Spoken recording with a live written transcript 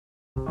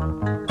Let's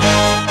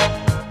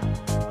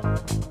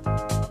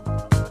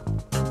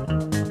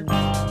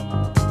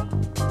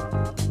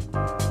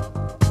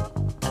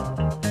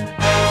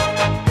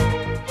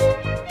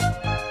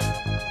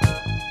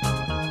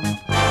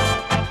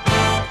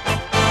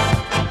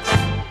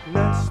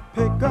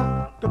pick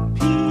up the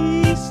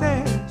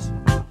pieces,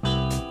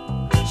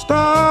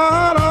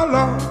 start all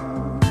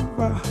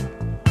over,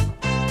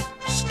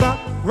 stop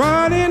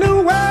running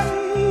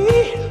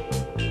away,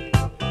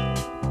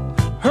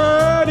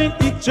 hurting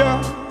each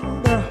other.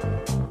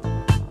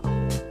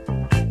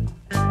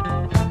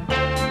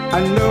 I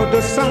know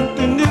that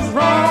something is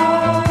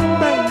wrong,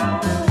 baby,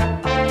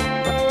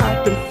 but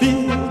I can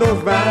feel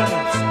those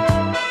vibes.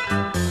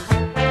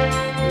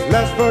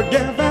 Let's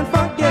forgive and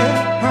forget,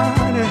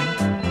 honey,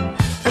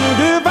 and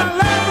give our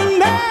love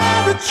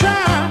another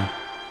try.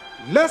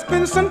 Let's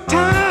spend some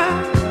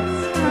time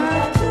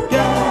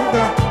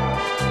together.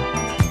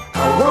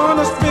 I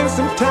wanna spend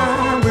some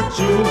time with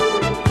you.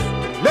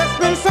 Let's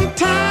spend some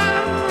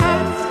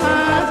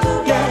time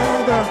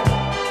together.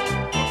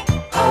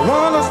 I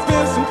wanna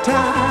spend some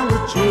time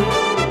with you.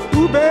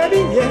 Ooh,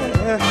 baby,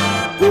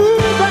 yeah. Ooh,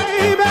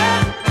 baby.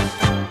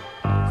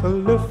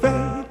 Full of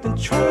faith and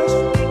trust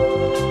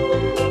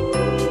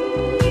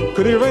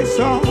could erase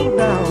all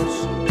doubts.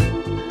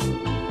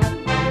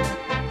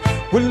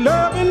 With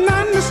love and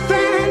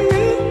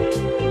understanding,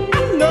 I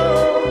know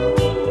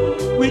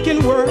we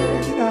can work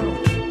it out.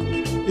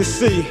 You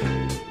see,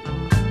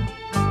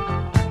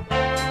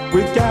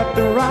 we got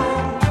the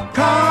right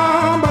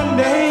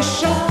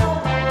combination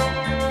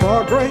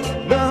for a great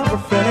love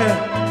affair.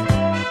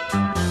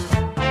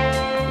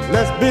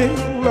 Let's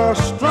build a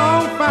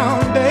strong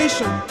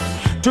foundation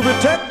to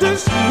protect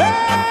this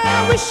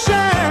love we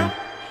share.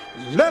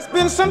 Let's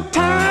spend some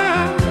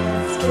time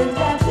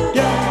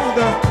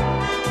together.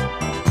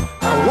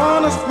 I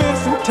wanna spend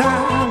some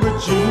time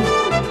with you.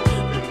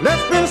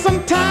 Let's spend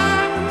some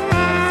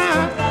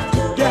time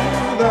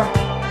together.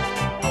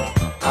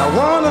 I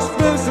wanna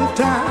spend some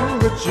time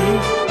with you.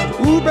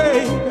 Ooh,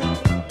 baby.